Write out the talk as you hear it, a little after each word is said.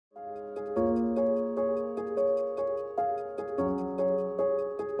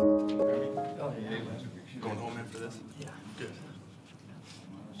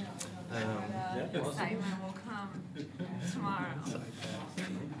excitement will come tomorrow.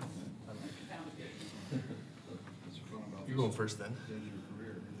 You going first then?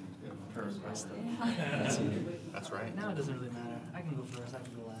 That's right. No, it doesn't really matter. I can go first, I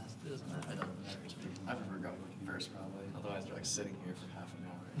can go last. It doesn't matter. It doesn't matter to me. I prefer going first probably. Otherwise you're like sitting here for half an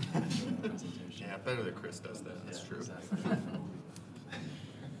hour doing the presentation. Yeah, better that Chris does that. That's true. Exactly.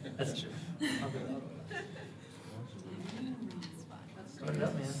 That's true. I'll do it. Start it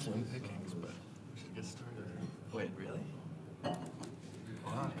up, man. Slim pickings, but we should get started. Wait, really?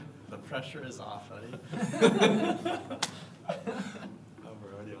 Why? The pressure is off, buddy. Oh,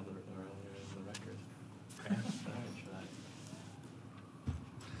 we're already on the record. Okay.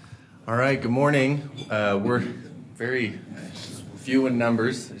 All right, good morning. We're very few in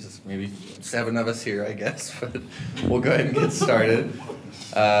numbers. There's just maybe 7 of us here, I guess, but we'll go ahead and get started.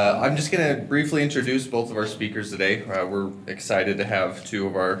 I'm just going to briefly introduce both of our speakers today. We're excited to have 2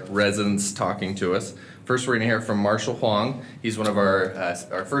 of our residents talking to us. First, we're going to hear from Marshall Huang. He's one of our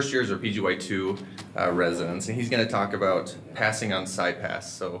first years or PGY2 residents, and he's going to talk about passing on Cypass.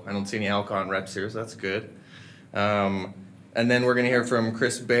 So I don't see any Alcon reps here, so that's good. And then we're going to hear from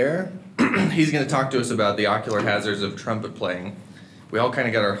Chris Bear. He's going to talk to us about the ocular hazards of trumpet playing. We all kind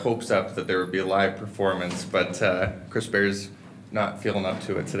of got our hopes up that there would be a live performance, but Chris Bear's not feeling up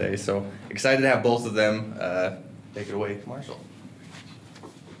to it today. So excited to have both of them. Take it away, Marshall.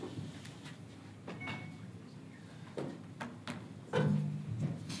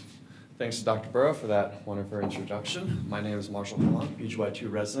 Thanks to Dr. Burrow for that wonderful introduction. My name is Marshall Huang,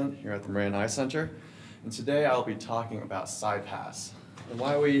 PGY2 resident here at the Marian Eye Center. And today I'll be talking about Cypass and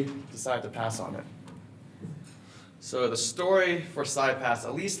why we decided to pass on it. So the story for Cypass,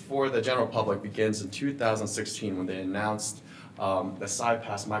 at least for the general public, begins in 2016 when they announced the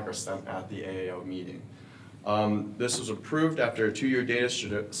Cypass microstent at the AAO meeting. This was approved after 2-year data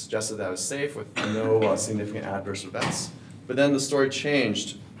suggested that it was safe with no significant adverse events. But then the story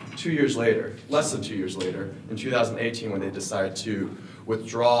changed 2 years later, less than 2 years later, in 2018 when they decided to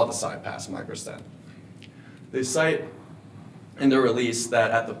withdraw the Cypass microstent. They cite in their release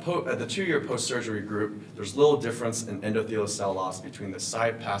that at the 2-year post-surgery group, there's little difference in endothelial cell loss between the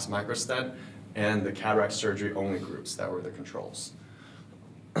Cypass microstent and the cataract surgery only groups that were the controls.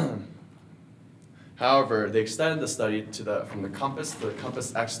 However, they extended the study to from the Compass to the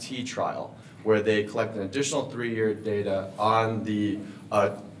Compass XT trial, where they collected an additional 3-year data on the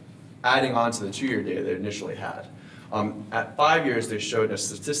adding on to the 2-year data they initially had. At 5 years, they showed a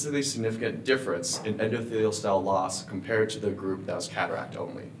statistically significant difference in endothelial cell loss compared to the group that was cataract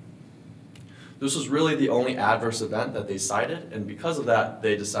only. This was really the only adverse event that they cited, and because of that,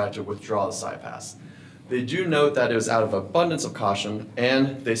 they decided to withdraw the Cypass. They do note that it was out of abundance of caution,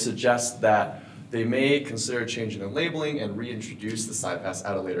 and they suggest that they may consider changing the labeling and reintroduce the Cypass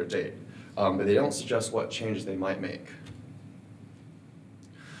at a later date, but they don't suggest what changes they might make.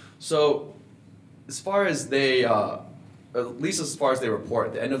 So, as far as they, at least as far as they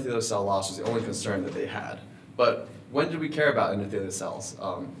report, the endothelial cell loss was the only concern that they had. But when did we care about endothelial cells,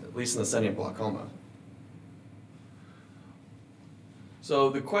 at least in the setting of glaucoma? So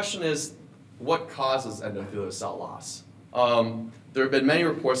the question is, what causes endothelial cell loss? There have been many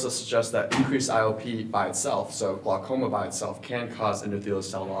reports that suggest that increased IOP by itself, so glaucoma by itself, can cause endothelial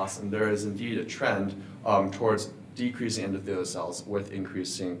cell loss, and there is indeed a trend towards decreasing endothelial cells with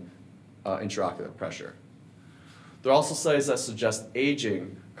increasing intraocular pressure. There are also studies that suggest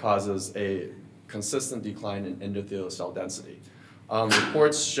aging causes a consistent decline in endothelial cell density.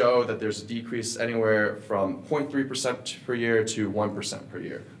 Reports show that there's a decrease anywhere from 0.3% per year to 1% per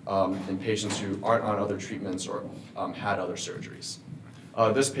year in patients who aren't on other treatments or had other surgeries.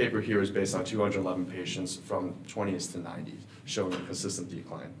 This paper here is based on 211 patients from 20s to 90s, showing a consistent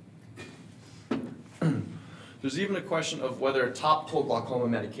decline. There's even a question of whether topical glaucoma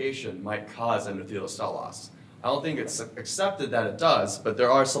medication might cause endothelial cell loss. I don't think it's accepted that it does, but there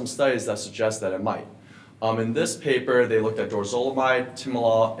are some studies that suggest that it might. In this paper, they looked at dorzolamide,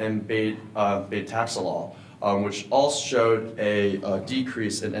 timolol, and betaxolol, which all showed a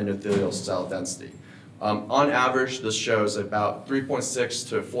decrease in endothelial cell density. On average, this shows about 3.6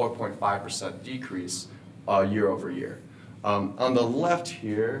 to 4.5% decrease year over year. On the left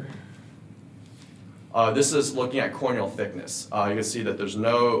here, this is looking at corneal thickness. You can see that there's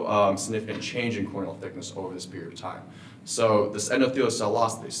no significant change in corneal thickness over this period of time. So this endothelial cell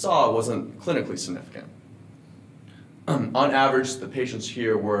loss that they saw wasn't clinically significant. On average, the patients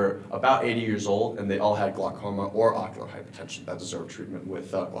here were about 80 years old, and they all had glaucoma or ocular hypertension that deserved treatment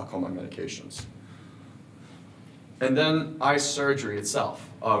with glaucoma medications. And then eye surgery itself.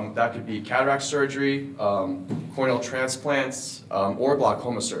 That could be cataract surgery, corneal transplants, or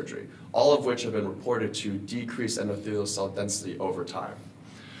glaucoma surgery, all of which have been reported to decrease endothelial cell density over time.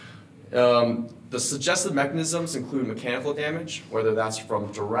 The suggested mechanisms include mechanical damage, whether that's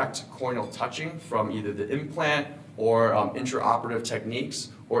from direct corneal touching from either the implant or intraoperative techniques,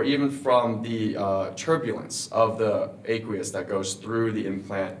 or even from the turbulence of the aqueous that goes through the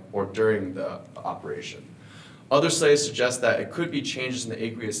implant or during the operation. Other studies suggest that it could be changes in the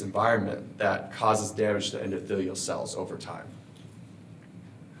aqueous environment that causes damage to endothelial cells over time.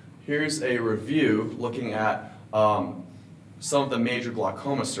 Here's a review looking at some of the major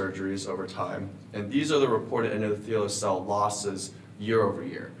glaucoma surgeries over time, and these are the reported endothelial cell losses year over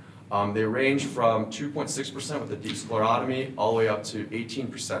year. They range from 2.6% with the deep sclerotomy all the way up to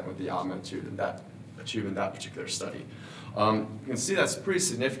 18% with the augmented tube in that particular study. You can see that's pretty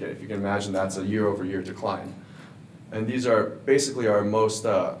significant if you can imagine that's a year over year decline. And these are basically our most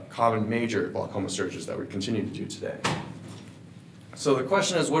common major glaucoma surgeries that we continue to do today. So the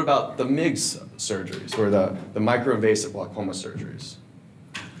question is, what about the MIGS surgeries, or the microinvasive glaucoma surgeries?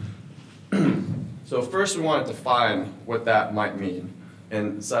 So first we want to define what that might mean.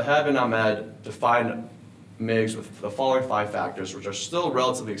 And Saheb and Ahmed defined MIGS with the following 5 factors, which are still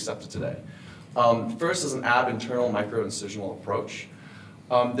relatively accepted today. First is an ab-internal microincisional approach.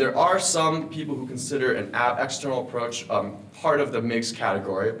 There are some people who consider an ab-external approach part of the MIGS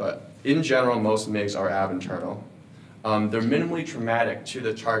category, but in general, most MIGS are ab-internal. They're minimally traumatic to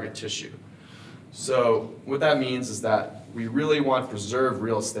the target tissue. So what that means is that we really want to preserve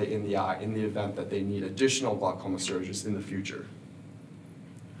real estate in the eye in the event that they need additional glaucoma surgeries in the future.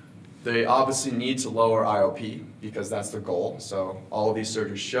 They obviously need to lower IOP because that's the goal. So all of these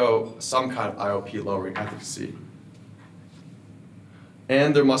surgeries show some kind of IOP lowering efficacy.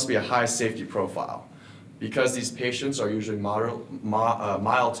 And there must be a high safety profile. Because these patients are usually mild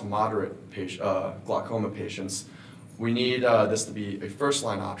to moderate glaucoma patients, we need this to be a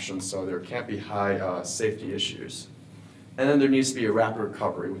first-line option, so there can't be high safety issues. And then there needs to be a rapid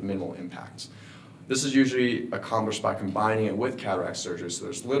recovery with minimal impact. This is usually accomplished by combining it with cataract surgery, so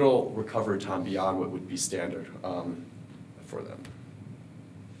there's little recovery time beyond what would be standard for them.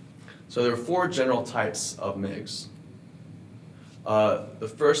 So there are 4 general types of MIGS.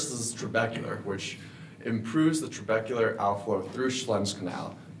 The first is trabecular, which improves the trabecular outflow through Schlemm's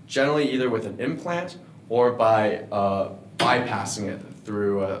canal, generally either with an implant or by bypassing it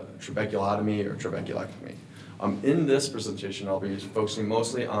through a trabeculotomy or trabeculectomy. In this presentation, I'll be focusing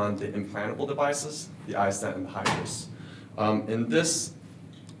mostly on the implantable devices, the iStent and the Hydrus. In this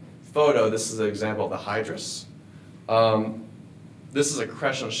photo, this is an example of the Hydrus. This is a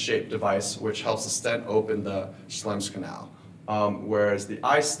crescent-shaped device which helps the stent open the Schlemm's canal. Whereas the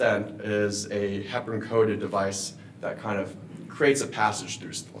iStent is a heparin-coated device that kind of creates a passage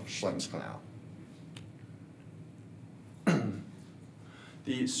through Schlemm's canal.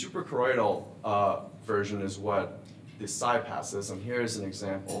 The suprachoroidal version is what the Cypass is, and here's an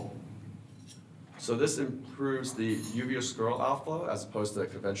example. So this improves the uveoscleral outflow as opposed to the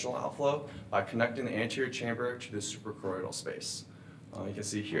conventional outflow by connecting the anterior chamber to the suprachoroidal space. You can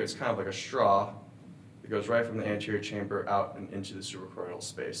see here it's kind of like a straw. It goes right from the anterior chamber out and into the suprachoroidal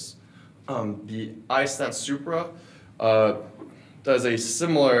space. The iStent Supra does a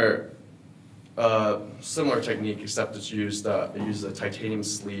similar technique, except it uses a titanium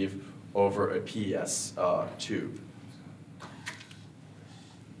sleeve over a PES tube.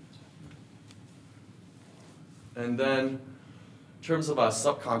 And then, in terms of a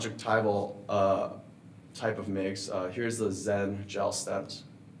subconjunctival type of MIGS, here's the Zen gel stent,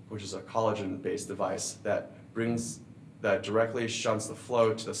 which is a collagen-based device that directly shunts the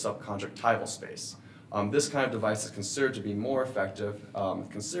flow to the subconjunctival space. This kind of device is considered to be more effective,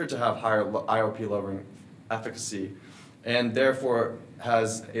 considered to have higher IOP lowering efficacy, and therefore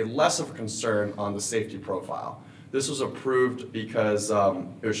has a less of a concern on the safety profile. This was approved because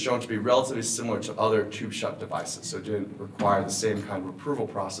it was shown to be relatively similar to other tube shut devices, so it didn't require the same kind of approval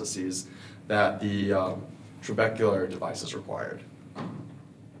processes that the trabecular devices required.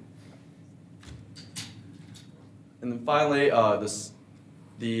 And then finally,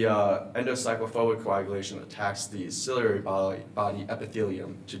 the endocyclophobic coagulation attacks the ciliary body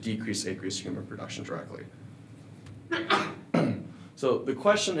epithelium to decrease aqueous humor production directly. So the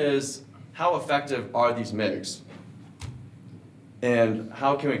question is, how effective are these MIGS? And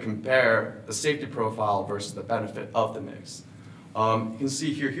how can we compare the safety profile versus the benefit of the MIGS? You can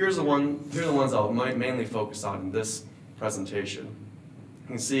see here, here are the ones I'll mainly focus on in this presentation. You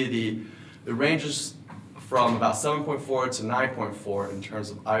can see the ranges from about 7.4 to 9.4 in terms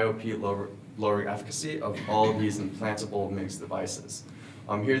of IOP lowering efficacy of all of these implantable MIGS devices.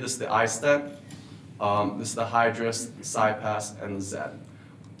 Here, this is the iStent, this is the Hydrus, the Cypass, and the Zen.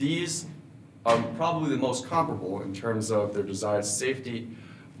 These are probably the most comparable in terms of their desired safety,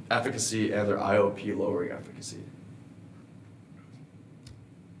 efficacy, and their IOP lowering efficacy.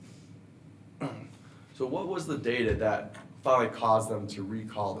 So what was the data that finally caused them to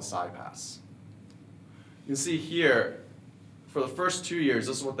recall the Cypass? You can see here, for the first 2 years,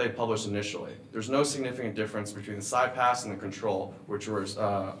 this is what they published initially. There's no significant difference between the Cypass and the control, which was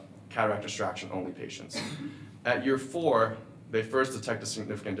cataract extraction only patients. At year 4, they first detect a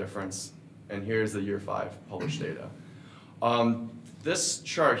significant difference, and here's the year 5 published data. This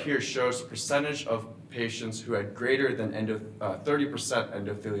chart here shows the percentage of patients who had greater than 30%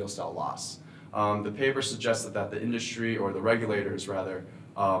 endothelial cell loss. The paper suggested that the industry, or the regulators rather,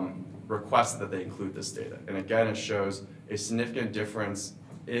 requested that they include this data. And again, it shows a significant difference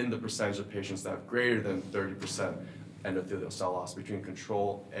in the percentage of patients that have greater than 30% endothelial cell loss between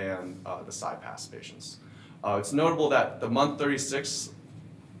control and the Cypass patients. It's notable that the month 36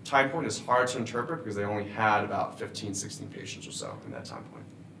 time point is hard to interpret because they only had about 15, 16 patients or so in that time point.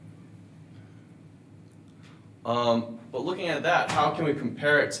 But looking at that, how can we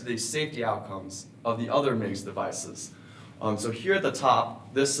compare it to the safety outcomes of the other MIGS devices? So here at the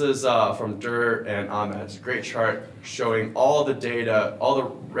top, this is from Dur and Ahmed. It's a great chart showing all the data, all the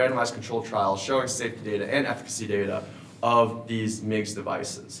randomized controlled trials showing safety data and efficacy data of these MIGS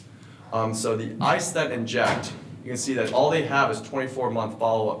devices. So the iStent inject, you can see that all they have is 24-month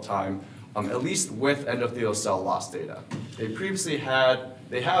follow-up time, at least with endothelial cell loss data. They previously had,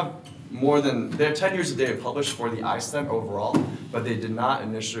 they have 10 years of data published for the iStent overall, but they did not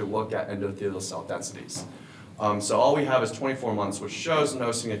initially look at endothelial cell densities. So all we have is 24 months, which shows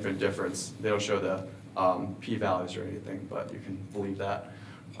no significant difference. They don't show the p-values or anything, but you can believe that.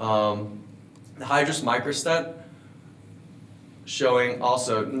 The Hydrus microstent showing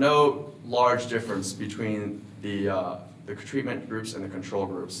also no large difference between the treatment groups and the control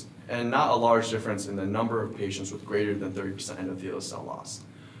groups, and not a large difference in the number of patients with greater than 30% endothelial cell loss.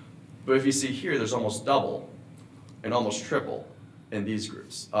 But if you see here, there's almost double and almost triple in these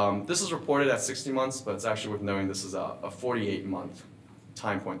groups. This is reported at 60 months, but it's actually worth knowing this is a 48-month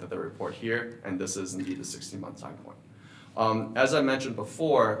time point that they report here, and this is indeed a 60-month time point. As I mentioned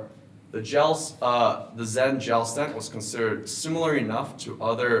before, the Zen gel stent was considered similar enough to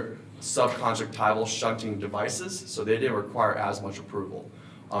other subconjunctival shunting devices, so they didn't require as much approval.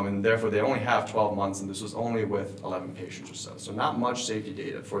 And therefore, they only have 12 months, and this was only with 11 patients or so. So not much safety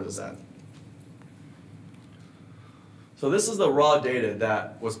data for the Zen. So this is the raw data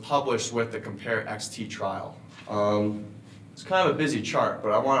that was published with the Compare XT trial. It's kind of a busy chart,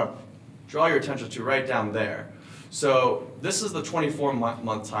 but I want to draw your attention to right down there. So this is the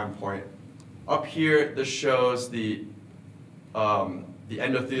 24-month time point. Up here, this shows the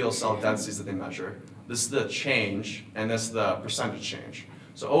endothelial cell densities that they measure. This is the change, and this is the percentage change.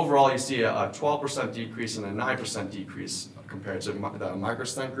 So overall, you see a 12% decrease and a 9% decrease compared to the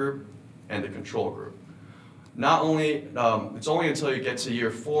microstent group and the control group. Not only, it's only until you get to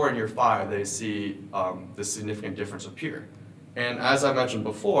year 4 and year 5 they see this significant difference appear. And as I mentioned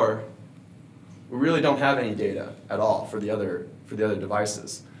before, we really don't have any data at all for the other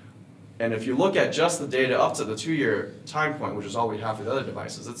devices. And if you look at just the data up to the 2-year time point, which is all we have for the other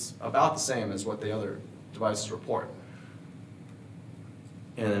devices, it's about the same as what the other devices report.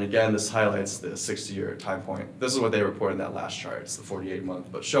 And then again, this highlights the 60-year time point. This is what they reported in that last chart. It's the 48-month,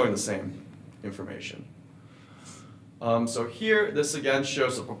 but showing the same information. So here, this again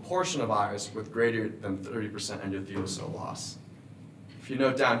shows the proportion of eyes with greater than 30% endothelial cell loss. If you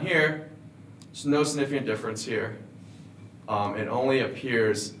note down here, there's no significant difference here. It only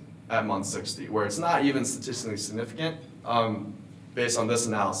appears at month 60, where it's not even statistically significant based on this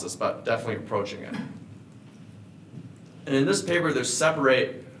analysis, but definitely approaching it. And in this paper, they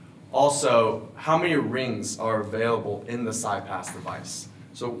separate also how many rings are available in the Cypass device.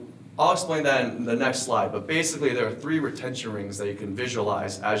 So I'll explain that in the next slide, but basically there are 3 retention rings that you can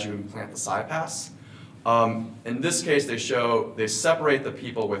visualize as you implant the Cypass. In this case, they separate the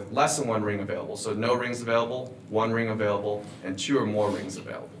people with less than 1 ring available, so no rings available, 1 ring available, and 2 or more rings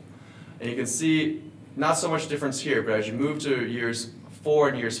available. And you can see not so much difference here, but as you move to years 4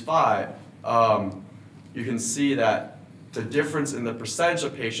 and years 5, you can see that the difference in the percentage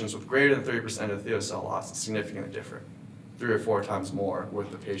of patients with greater than 30% endothelial cell loss is significantly different, 3 or 4 times more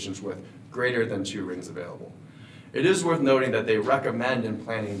with the patients with greater than 2 rings available. It is worth noting that they recommend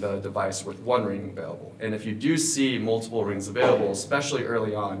implanting the device with 1 ring available. And if you do see multiple rings available, especially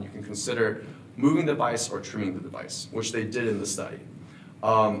early on, you can consider moving the device or trimming the device, which they did in the study.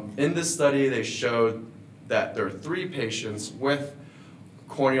 In this study, they showed that there are 3 patients with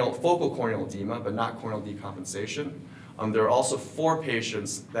focal corneal edema, but not corneal decompensation. There are also 4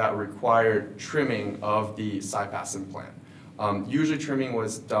 patients that required trimming of the Cypass implant. Usually trimming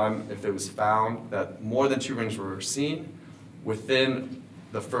was done if it was found that more than 2 rings were seen within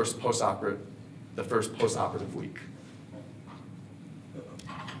the first postoperative week.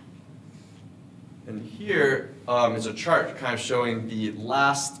 And here is a chart kind of showing the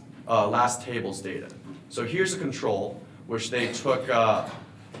last table's data. So here's a control, which they took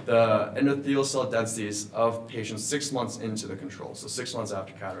the endothelial cell densities of patients 6 months into the control, so 6 months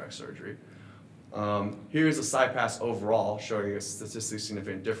after cataract surgery. Here's a Cypass overall, showing a statistically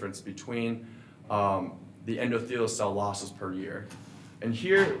significant difference between the endothelial cell losses per year. And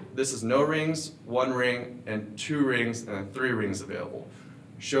here, this is no rings, 1 ring, and 2 rings, and then 3 rings available,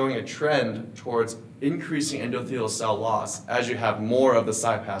 showing a trend towards increasing endothelial cell loss as you have more of the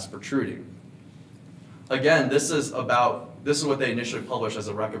Cypass protruding. Again, this is what they initially published as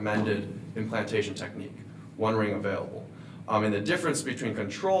a recommended implantation technique, 1 ring available. And the difference between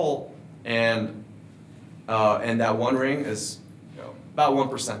control and that 1 ring is about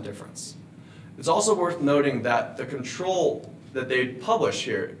 1% difference. It's also worth noting that the control that they publish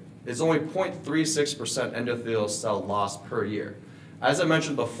here is only 0.36% endothelial cell loss per year. As I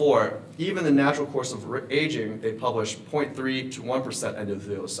mentioned before, even the natural course of aging, they publish 0.3 to 1%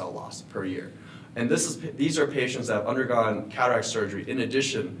 endothelial cell loss per year. And these are patients that have undergone cataract surgery in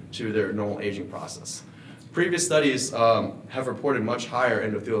addition to their normal aging process. Previous studies have reported much higher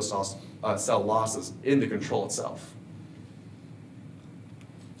endothelial cell losses in the control itself.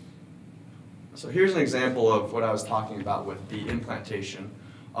 So here's an example of what I was talking about with the implantation.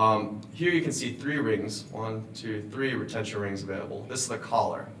 Here you can see 3 rings, 1, 2, 3 retention rings available. This is the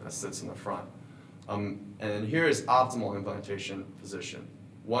collar that sits in the front. And here is optimal implantation position.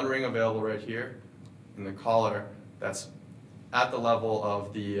 1 ring available right here, and the collar that's at the level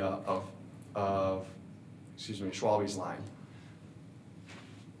of the Schwalbe's line.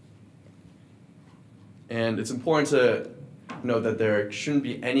 And it's important to note that there shouldn't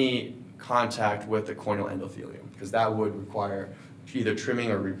be any contact with the corneal endothelium, because that would require either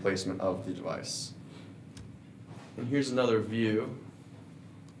trimming or replacement of the device. And here's another view.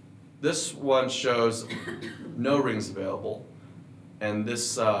 This one shows no rings available, and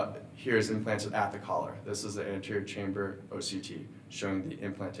this here is implanted at the collar. This is the anterior chamber OCT, showing the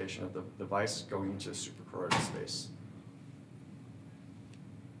implantation of the device going into suprachoroidal space.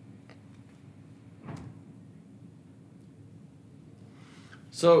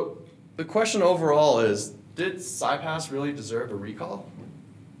 So the question overall is, did Cypass really deserve a recall?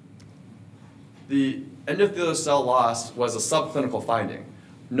 The endothelial cell loss was a subclinical finding.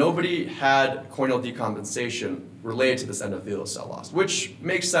 Nobody had corneal decompensation related to this endothelial cell loss, which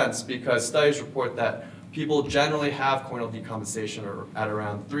makes sense because studies report that people generally have corneal decompensation at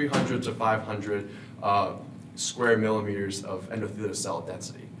around 300 to 500 square millimeters of endothelial cell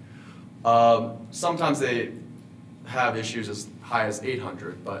density. Sometimes they have issues as high as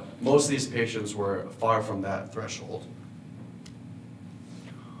 800, but most of these patients were far from that threshold.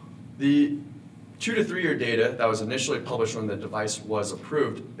 The 2 to 3 year data that was initially published when the device was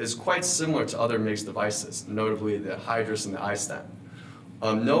approved is quite similar to other MIGS devices, notably the Hydrus and the iStent.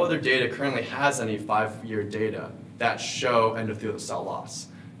 No other data currently has any 5-year data that show endothelial cell loss.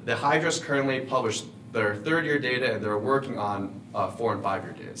 The Hydrus currently published their 3rd-year data, and they're working on 4 and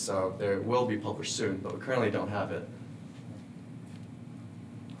 5-year data, so they will be published soon, but we currently don't have it.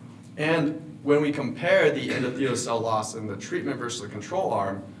 And when we compare the endothelial cell loss in the treatment versus the control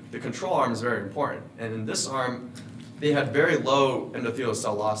arm is very important. And in this arm, they had very low endothelial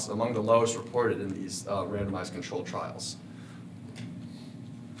cell loss, among the lowest reported in these randomized controlled trials.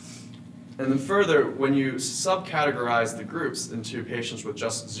 And then further, when you subcategorize the groups into patients with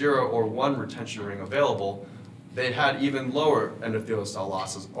just 0 or 1 retention ring available, they had even lower endothelial cell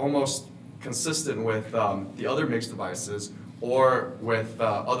losses, almost consistent with the other MIGS devices or with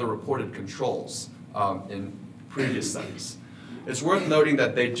other reported controls in previous studies. It's worth noting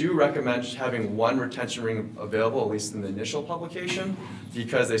that they do recommend having 1 retention ring available, at least in the initial publication,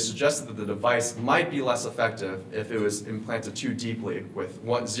 because they suggested that the device might be less effective if it was implanted too deeply with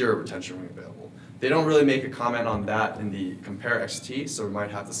 0 retention ring available. They don't really make a comment on that in the Compare XT, so we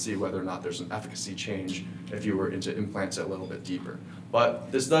might have to see whether or not there's an efficacy change if you were to implant it a little bit deeper.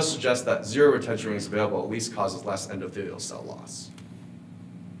 But this does suggest that 0 retention rings available at least causes less endothelial cell loss.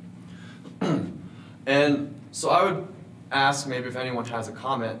 And so I would ask, maybe if anyone has a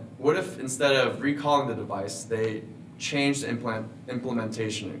comment, what if instead of recalling the device, they changed the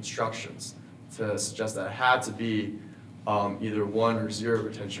implementation instructions? to suggest that it had to be either 1 or 0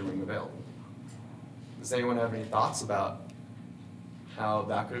 retention ring available. Does anyone have any thoughts about how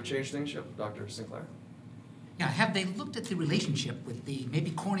that could have changed things, Dr. Sinclair? Yeah, have they looked at the relationship with the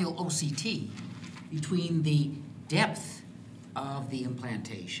maybe corneal OCT between the depth of the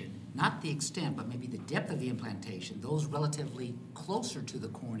implantation, not the extent, but maybe the depth of the implantation, those relatively closer to the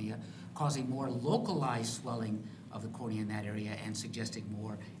cornea, causing more localized swelling of the cornea in that area and suggesting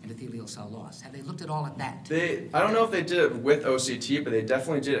more endothelial cell loss? Have they looked at all at that? I don't know if they did it with OCT, but they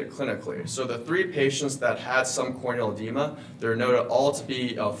definitely did it clinically. So the 3 patients that had some corneal edema, they're noted all to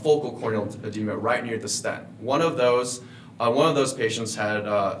be focal corneal edema right near the stent. One of those patients had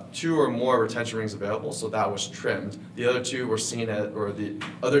 2 or more retention rings available, so that was trimmed. The other 2 were seen as,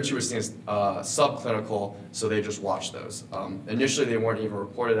 subclinical, so they just watched those. Initially, they weren't even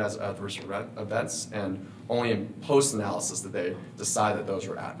reported as adverse events, and only in post-analysis did they decide that those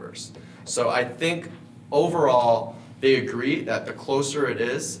were adverse. So I think overall, they agree that the closer it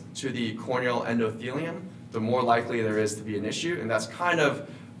is to the corneal endothelium, the more likely there is to be an issue, and that's kind of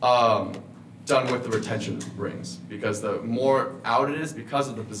done with the retention rings, because the more out it is, because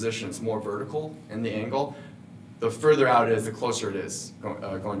of the position, it's more vertical in the angle. The further out it is, the closer it is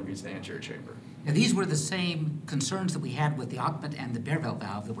going to be to the anterior chamber. Now, these were the same concerns that we had with the Occiput and the Behrvelt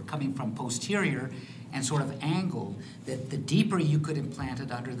valve that were coming from posterior and sort of angled, that the deeper you could implant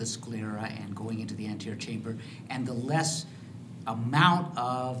it under the sclera and going into the anterior chamber, and the less amount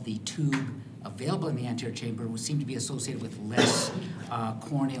of the tube available in the anterior chamber would seem to be associated with less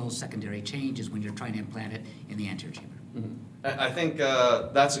corneal secondary changes when you're trying to implant it in the anterior chamber. Mm-hmm. I think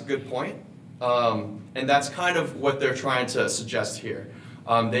that's a good point, and that's kind of what they're trying to suggest here.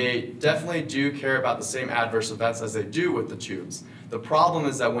 They definitely do care about the same adverse events as they do with the tubes. The problem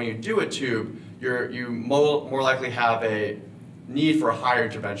is that when you do a tube, you more likely have a need for a higher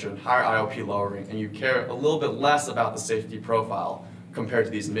intervention, higher IOP lowering, and you care a little bit less about the safety profile compared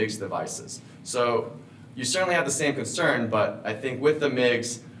to these MIGS devices. So you certainly have the same concern, but I think with the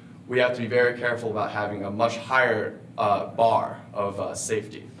MIGS, we have to be very careful about having a much higher bar of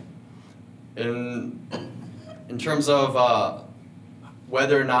safety. In terms of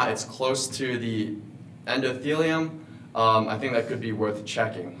whether or not it's close to the endothelium, I think that could be worth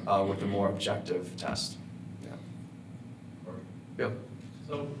checking with a more objective test. Yeah. Bill?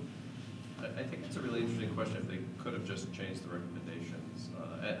 So I think it's a really interesting question if they could have just changed the recommendations.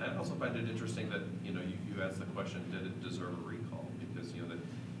 And I also find it interesting that you asked the question, did it deserve a recall? Because that,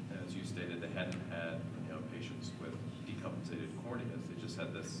 as you stated, they hadn't had patients with decompensated corneas. They just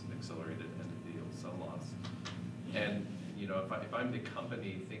had this accelerated endothelial cell loss. And if I'm the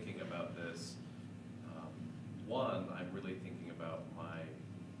company thinking about this, one, I'm really thinking about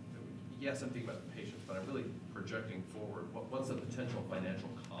yes, I'm thinking about the patients, but I'm really projecting forward. What's the potential financial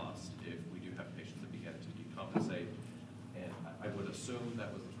cost if we do have patients that begin to decompensate? And I would assume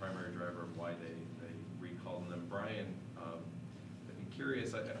that was the primary driver of why they recalled. And then Brian, I'd be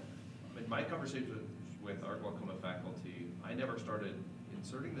curious, in my conversation with our glaucoma faculty, I never started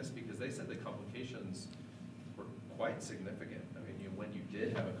inserting this because they said the complications were quite significant. I mean, when you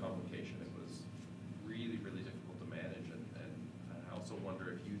did have a complication, it was really, really difficult to manage. And I also wonder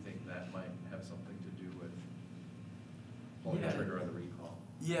if you think that might have something to do with pulling the trigger on the recall.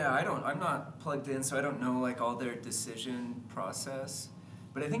 Yeah, I'm not plugged in, so I don't know all their decision process.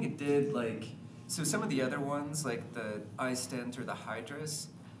 But I think it did so some of the other ones, like the iStent or the Hydrus,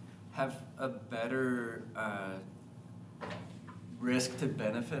 have a better risk to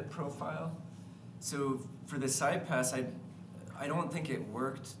benefit profile. So for the Cypass, I don't think it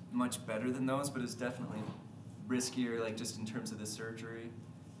worked much better than those, but it's definitely riskier, just in terms of the surgery.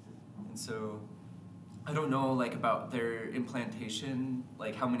 And so I don't know about their implantation,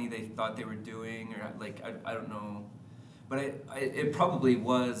 how many they thought they were doing, or I don't know. But it probably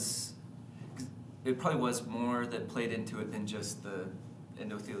was more that played into it than just the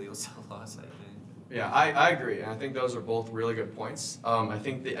endothelial cell loss, I think. Yeah, I agree, and I think those are both really good points. I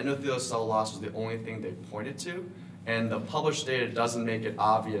think the endothelial cell loss was the only thing they pointed to, and the published data doesn't make it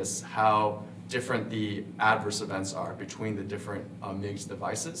obvious how different the adverse events are between the different MIGS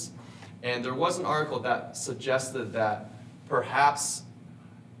devices. And there was an article that suggested that perhaps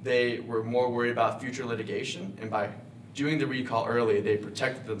they were more worried about future litigation, and by doing the recall early, they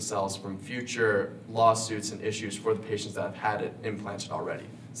protected themselves from future lawsuits and issues for the patients that have had it implanted already,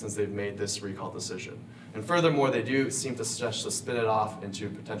 since they've made this recall decision. And furthermore, they do seem to suggest to spin it off into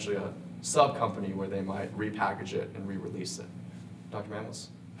potentially a sub-company where they might repackage it and re-release it. Dr. Mammals?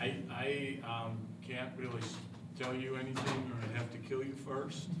 I can't really tell you anything, or I'd have to kill you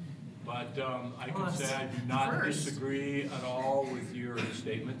first. But I can say I do not disagree at all with your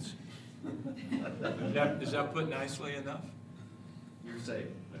statements. Is that put nicely enough? You're safe.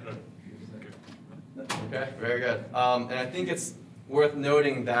 Okay, very good. And I think it's worth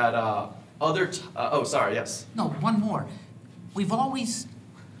noting that oh, sorry, yes. No, one more. We've always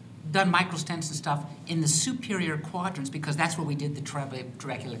done microstents and stuff in the superior quadrants because that's where we did the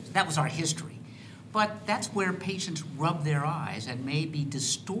trabecular. That was our history. But that's where patients rub their eyes and may be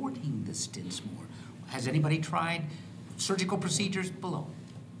distorting the stents more. Has anybody tried surgical procedures below?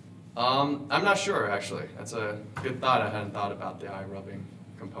 I'm not sure, actually. That's a good thought. I hadn't thought about the eye rubbing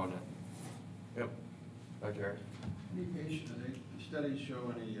component. Yep. Dr. Eric. Any patient, do the studies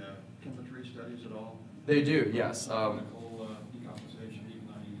show any chemistry studies at all? They do, yes. Chemical decompensation, even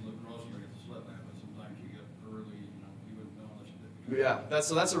though you look grossly at the slit lamp, but sometimes you get early, you wouldn't know unless you did. Yeah,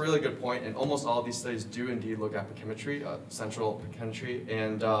 that's a really good point, and almost all of these studies do indeed look at pachymetry, central pachymetry,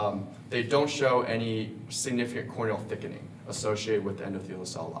 and they don't show any significant corneal thickening associated with the endothelial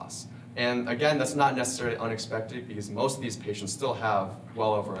cell loss. And again, that's not necessarily unexpected because most of these patients still have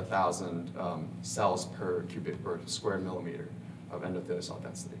well over 1,000 cells per cubic or square millimeter of endothelial cell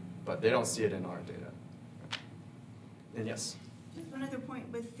density, but they don't see it in our data. And yes? Just one other point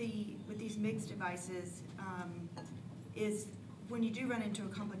with these mixed devices is when you do run into a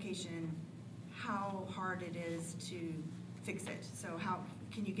complication, how hard it is to fix it. So how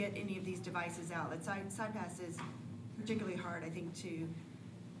can you get any of these devices out? That Cypass is particularly hard, I think, to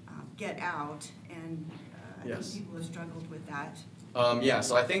get out, and I Yes. think people have struggled with that. Yeah,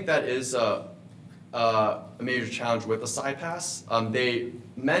 so I think that is a major challenge with the Cypass. They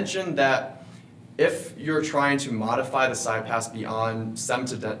mentioned that if you're trying to modify the Cypass beyond 7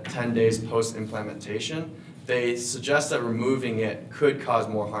 to 10 days post-implementation, they suggest that removing it could cause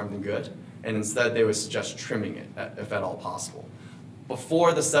more harm than good, and instead they would suggest trimming it, if at all possible.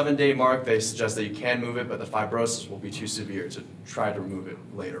 Before the 7-day mark, they suggest that you can move it, but the fibrosis will be too severe to try to remove it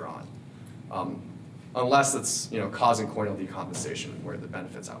later on, unless it's causing corneal decompensation where the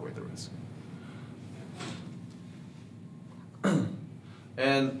benefits outweigh the risk.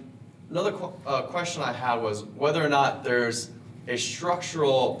 And another question I had was whether or not there's a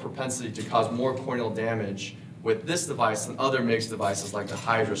structural propensity to cause more corneal damage with this device than other MIGS devices like the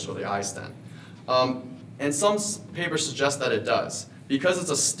Hydrus or the iStent. And some papers suggest that it does. Because it's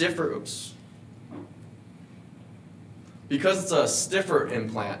a stiffer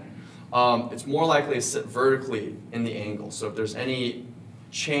implant, it's more likely to sit vertically in the angle. So if there's any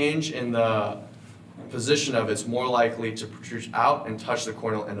change in the position of it, it's more likely to protrude out and touch the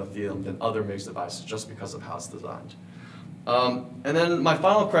corneal endothelium than other MIGS devices just because of how it's designed. And then my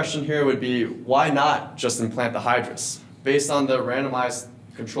final question here would be, why not just implant the Hydrus? Based on the randomized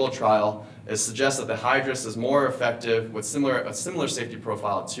control trial, it suggests that the Hydrus is more effective with a similar safety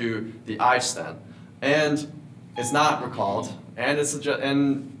profile to the iStent, and it's not recalled, and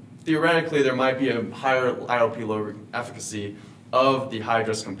theoretically there might be a higher IOP lower efficacy of the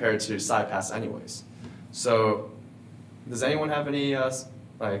Hydrus compared to Cypass anyways. So does anyone have any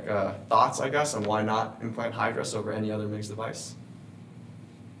thoughts, I guess, on why not implant Hydrus over any other MIGS device?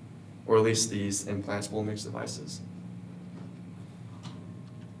 Or at least these implantable MIGS devices?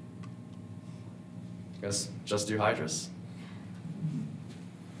 I guess just do Hydrus.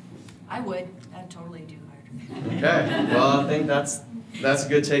 I would. I'd totally do hydro. Okay, well I think that's a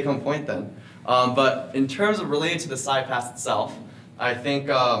good take-home point then. But in terms of related to the Cypass itself, I think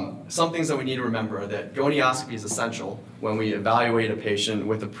some things that we need to remember are that gonioscopy is essential when we evaluate a patient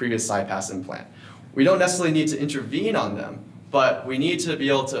with a previous Cypass implant. We don't necessarily need to intervene on them, but we need to be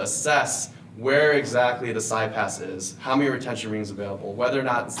able to assess where exactly the Cypass is, how many retention rings available, whether or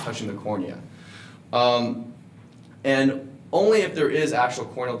not it's touching the cornea. And only if there is actual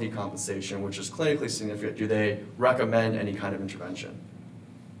corneal decompensation, which is clinically significant, do they recommend any kind of intervention.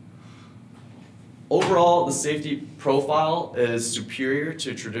 Overall, the safety profile is superior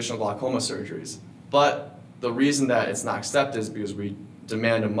to traditional glaucoma surgeries, but the reason that it's not accepted is because we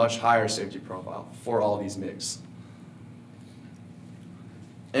demand a much higher safety profile for all these MIGS.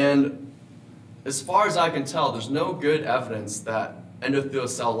 And as far as I can tell, there's no good evidence that endothelial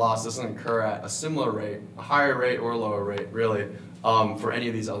cell loss doesn't occur at a similar rate, a higher rate or a lower rate, really, for any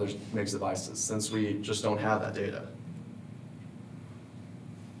of these other MIGS devices, since we just don't have that data.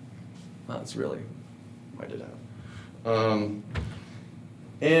 That's really what I did have.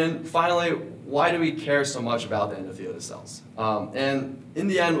 And finally, why do we care so much about the endothelial cells? And in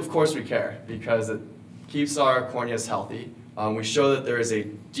the end, of course we care, because it keeps our corneas healthy. We show that there is a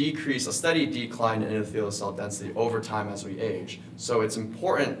steady decline in endothelial cell density over time as we age. So it's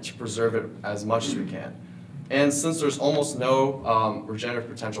important to preserve it as much as we can. And since there's almost no regenerative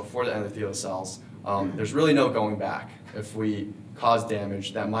potential for the endothelial cells, there's really no going back if we cause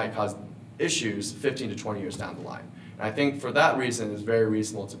damage that might cause issues 15 to 20 years down the line. And I think for that reason, it's very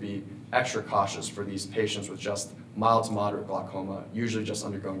reasonable to be extra cautious for these patients with just mild to moderate glaucoma, usually just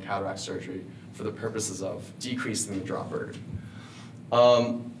undergoing cataract surgery, for the purposes of decreasing the drop burden.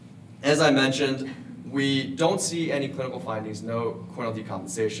 As I mentioned, we don't see any clinical findings, no corneal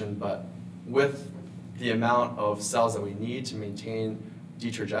decompensation, but with the amount of cells that we need to maintain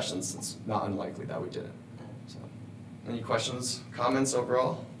detergestions, it's not unlikely that we didn't. So, any questions, comments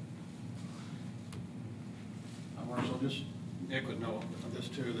overall? Marshall, just Nick would know this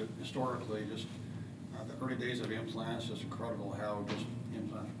too, that historically, just the early days of implants, just incredible how just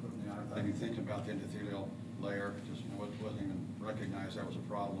implants were put in the eye. I didn't even think about the endothelial layer, just wasn't even recognized that was a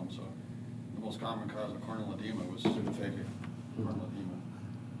problem. So the most common cause of corneal edema was pseudophakic corneal edema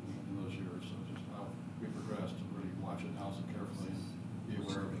in those years. So just how we progressed to really watch it now so carefully and be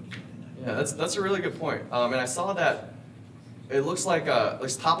aware of it. Yeah, that's a really good point. And I saw that it looks like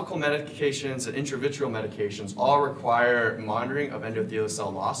topical medications and intravitreal medications all require monitoring of endothelial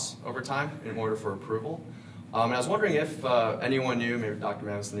cell loss over time in order for approval. And I was wondering if anyone knew, maybe Dr.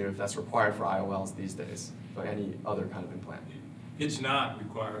 Mamison knew, if that's required for IOLs these days, or any other kind of implant. It's not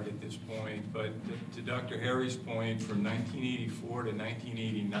required at this point, but to Dr. Harry's point, from 1984 to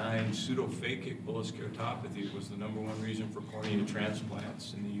 1989, pseudophakic bullous keratopathy was the #1 reason for cornea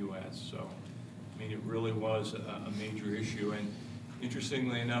transplants in the U.S. So, I mean, it really was a major issue. And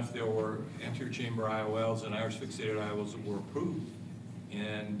interestingly enough, there were anterior chamber IOLs and iris fixated IOLs that were approved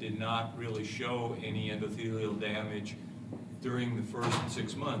and did not really show any endothelial damage during the first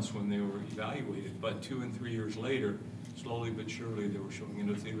 6 months when they were evaluated. But 2 and 3 years later, slowly but surely, they were showing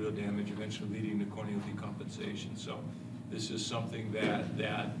endothelial damage, eventually leading to corneal decompensation. So this is something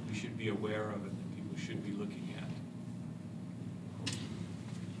that we should be aware of and that people should be looking at.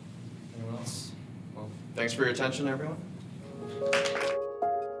 Anyone else? Well, thanks for your attention, everyone.